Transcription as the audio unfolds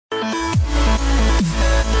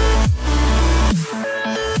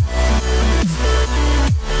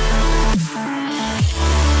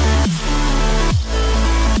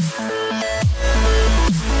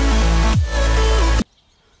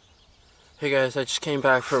guys, I just came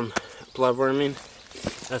back from bloodworming.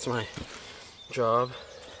 That's my job.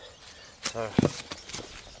 So,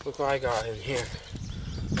 look what I got in here.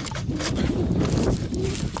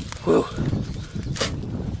 Whew.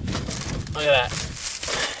 Look at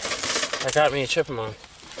that. I got me a chipmonk.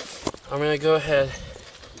 I'm gonna go ahead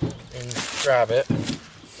and grab it.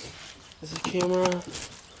 Is the camera?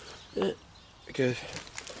 Yeah. Good.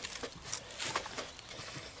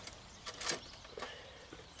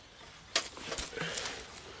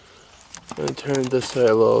 I'm gonna turn this way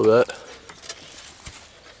a little bit.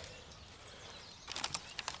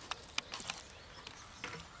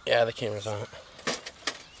 Yeah, the camera's on.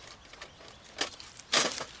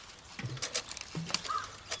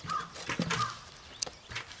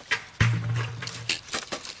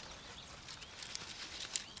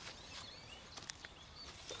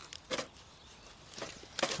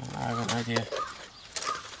 I have an idea.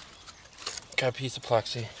 Got a piece of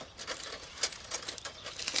plexi.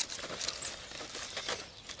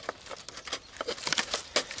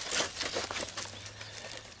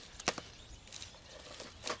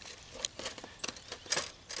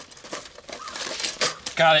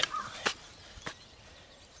 Got it.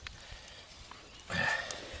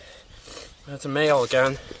 That's a male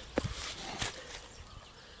again.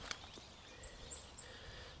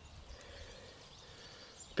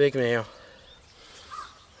 Big male.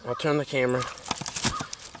 I'll turn the camera.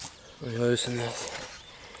 Let me loosen this.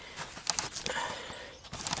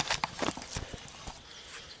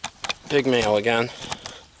 Big male again.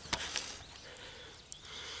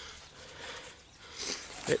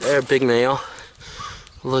 Right there, big male.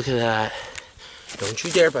 Look at that. Don't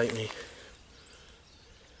you dare bite me.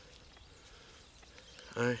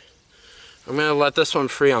 Alright. I'm gonna let this one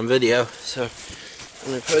free on video, so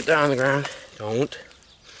I'm gonna put it down on the ground. Don't.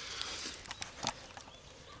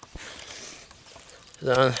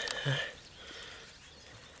 Done.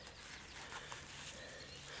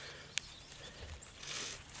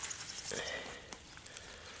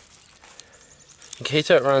 In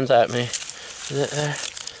case it runs at me. Is it there?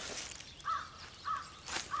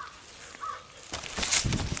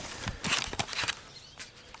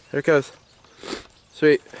 There it goes.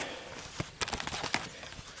 Sweet.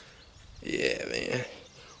 Yeah, man.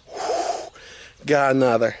 Got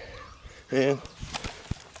another. Man.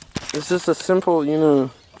 It's just a simple,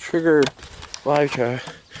 trigger live trap.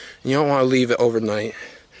 You don't want to leave it overnight.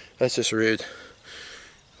 That's just rude.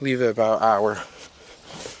 Leave it about an hour.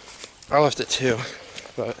 I left it 2,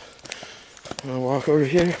 but I'm gonna walk over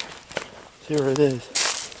here, see where it is.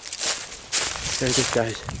 There it is,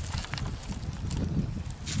 guys.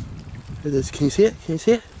 There it is. Can you see it? Can you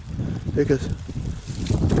see it? There it goes.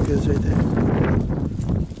 There it goes right there.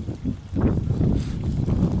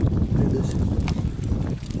 There it is.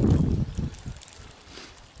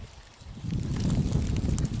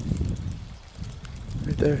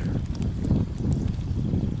 Right there.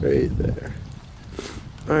 Right there.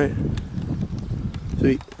 Alright.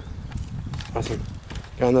 Sweet. Awesome.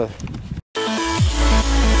 Got another.